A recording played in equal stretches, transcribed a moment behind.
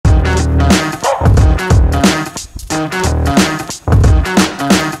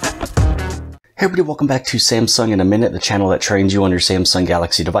Hey everybody, welcome back to Samsung in a Minute, the channel that trains you on your Samsung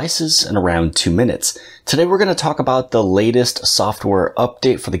Galaxy devices in around 2 minutes. Today we're going to talk about the latest software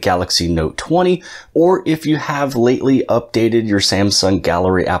update for the Galaxy Note 20, or if you have lately updated your Samsung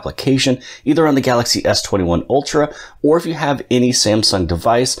Gallery application, either on the Galaxy S21 Ultra, or if you have any Samsung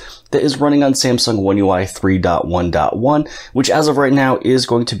device that is running on Samsung One UI 3.1.1, which as of right now is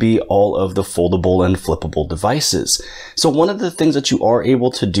going to be all of the foldable and flippable devices. So one of the things that you are able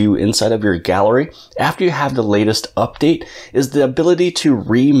to do inside of your gallery after you have the latest update is the ability to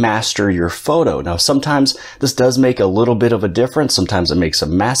remaster your photo. Now, sometimes this does make a little bit of a difference. Sometimes it makes a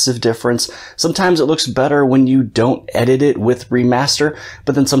massive difference. Sometimes it looks better when you don't edit it with remaster,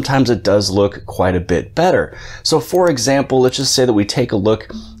 but then sometimes it does look quite a bit better. So for example, let's just say that we take a look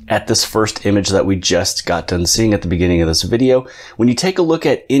at this first image that we just got done seeing at the beginning of this video. When you take a look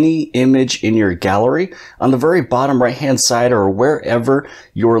at any image in your gallery, on the very bottom right hand side or wherever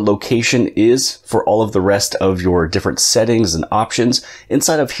your location is for all of the rest of your different settings and options,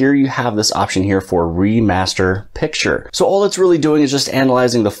 inside of here you have this option here for remaster picture. So all it's really doing is just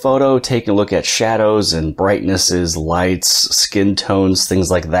analyzing the photo, taking a look at shadows and brightnesses, lights, skin tones, things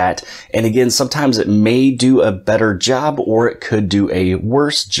like that. And again, sometimes it may do a better job or it could do a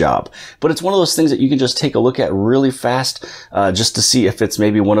worse job. But it's one of those things that you can just take a look at really fast just to see if it's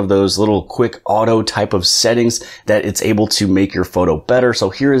maybe one of those little quick auto type of settings that it's able to make your photo better. So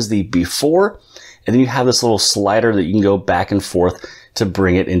here is the before, and then you have this little slider that you can go back and forth to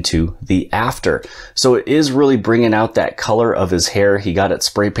bring it into the after. So it is really bringing out that color of his hair. He got it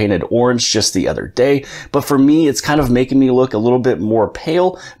spray painted orange just the other day, but for me, it's kind of making me look a little bit more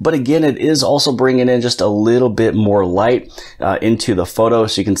pale. But again, it is also bringing in just a little bit more light into the photo.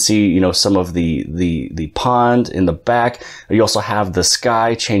 So you can see, you know, some of the pond in the back. You also have the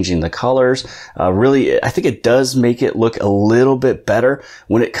sky changing the colors. Really, I think it does make it look a little bit better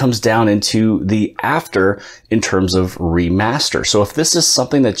when it comes down into the after in terms of remaster. So if this is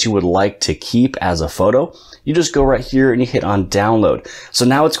something that you would like to keep as a photo, you just go right here and you hit on download. So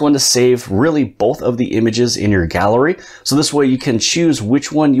now it's going to save really both of the images in your gallery. So this way you can choose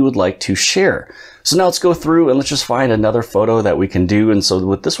which one you would like to share. So now let's go through and let's just find another photo that we can do. And so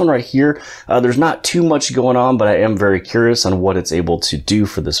with this one right here, there's not too much going on, but I am very curious on what it's able to do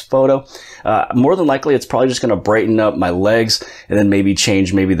for this photo. More than likely, it's probably just going to brighten up my legs and then maybe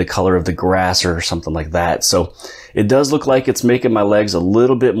change maybe the color of the grass or something like that. So it does look like it's making my legs a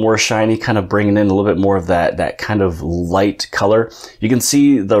little bit more shiny, kind of bringing in a little bit more of that kind of light color. You can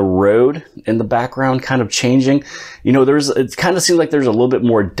see the road in the background kind of changing. You know, it kind of seems like there's a little bit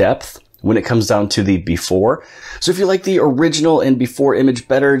more depth when it comes down to the before. So if you like the original and before image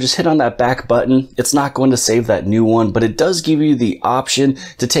better, just hit on that back button. It's not going to save that new one, but it does give you the option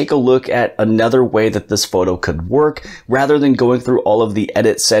to take a look at another way that this photo could work rather than going through all of the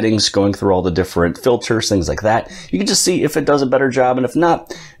edit settings, going through all the different filters, things like that. You can just see if it does a better job, and if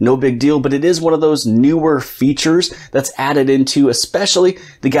not, no big deal. But it is one of those newer features that's added into especially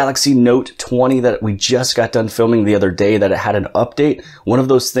the Galaxy Note 20 that we just got done filming the other day, that it had an update. One of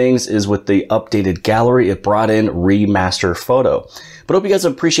those things is with the updated gallery, it brought in Remaster Photo. But I hope you guys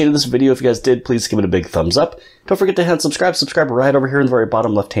appreciated this video. If you guys did, please give it a big thumbs up. Don't forget to hit subscribe. Subscribe right over here in the very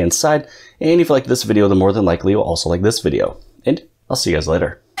bottom left hand side. And if you like this video, then more than likely you'll also like this video. And I'll see you guys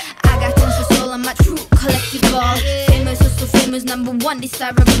later. I got tons of soul on my true collectible. Famous, so famous, #1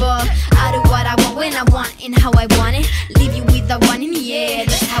 desirable. I do what I want when I want and how I want it. Leave you with the one in the air.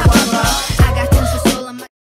 That's how I roll. I got tons of